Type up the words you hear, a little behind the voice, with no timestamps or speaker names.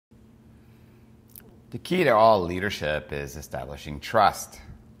The key to all leadership is establishing trust.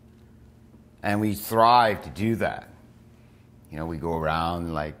 And we thrive to do that. You know, we go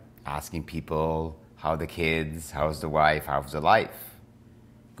around like asking people, how are the kids, how's the wife, how's the life?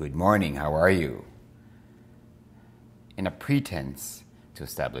 Good morning, how are you? In a pretense to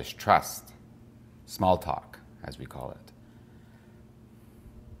establish trust. Small talk, as we call it.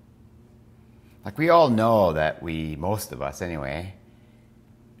 Like we all know that most of us anyway,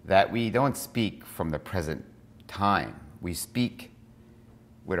 that we don't speak from the present time. We speak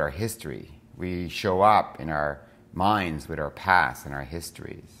with our history. We show up in our minds with our past and our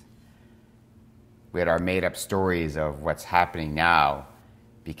histories. With our made-up stories of what's happening now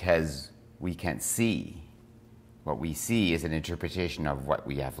because we can't see. What we see is an interpretation of what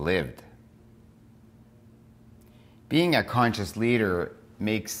we have lived. Being a conscious leader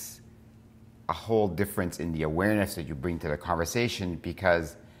makes a whole difference in the awareness that you bring to the conversation,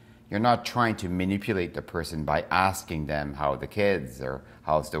 because you're not trying to manipulate the person by asking them how the kids or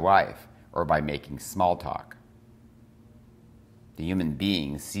how's the wife, or by making small talk. The human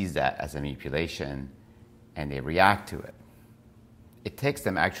being sees that as a manipulation and they react to it. It takes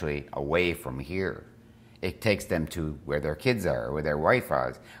them actually away from here. It takes them to where their kids are, or where their wife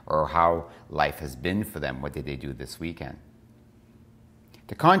is, or how life has been for them. What did they do this weekend?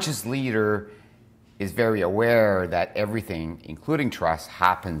 The conscious leader is very aware that everything, including trust,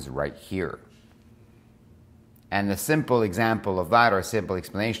 happens right here. And the simple example of that, or a simple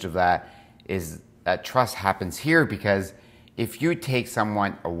explanation of that, is that trust happens here because if you take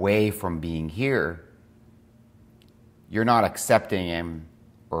someone away from being here, you're not accepting him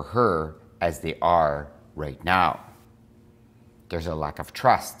or her as they are right now. There's a lack of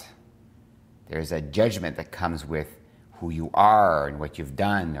trust. There's a judgment that comes with who you are and what you've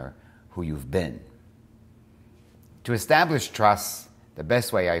done or who you've been. To establish trust, the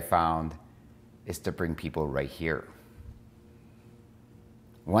best way I found is to bring people right here.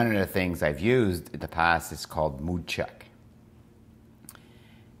 One of the things I've used in the past is called mood check.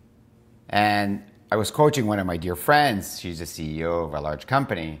 And I was coaching one of my dear friends. She's the CEO of a large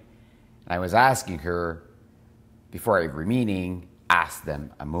company. And I was asking her, before every meeting, ask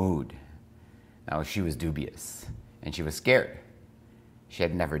them a mood. Now, she was dubious and she was scared. She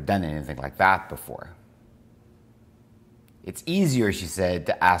had never done anything like that before. It's easier, she said,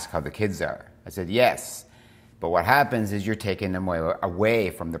 to ask how the kids are. I said, yes, but what happens is you're taking them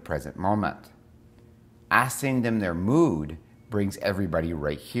away from the present moment. Asking them their mood brings everybody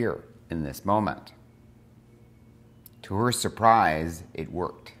right here in this moment. To her surprise, it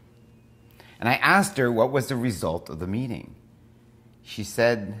worked. And I asked her what was the result of the meeting. She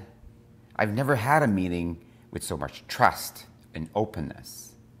said, I've never had a meeting with so much trust and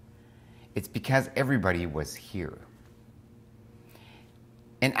openness. It's because everybody was here.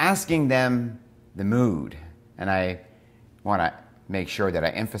 In asking them the mood, and I want to make sure that I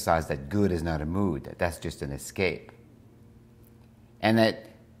emphasize that good is not a mood, that that's just an escape. And that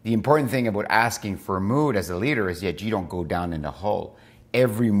the important thing about asking for a mood as a leader is that you don't go down in a hole.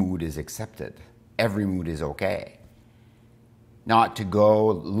 Every mood is accepted. Every mood is okay. Not to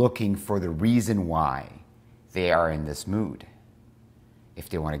go looking for the reason why they are in this mood. If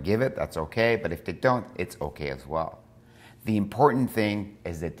they want to give it, that's okay, but if they don't, it's okay as well. The important thing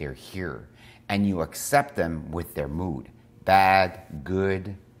is that they're here and you accept them with their mood, bad,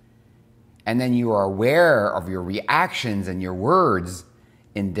 good, and then you are aware of your reactions and your words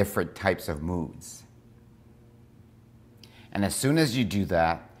in different types of moods. And as soon as you do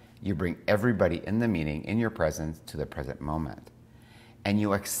that, you bring everybody in the meeting, in your presence, to the present moment. And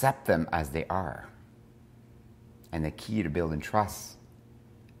you accept them as they are. And the key to building trust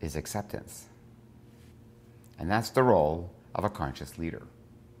is acceptance. And that's the role of a conscious leader.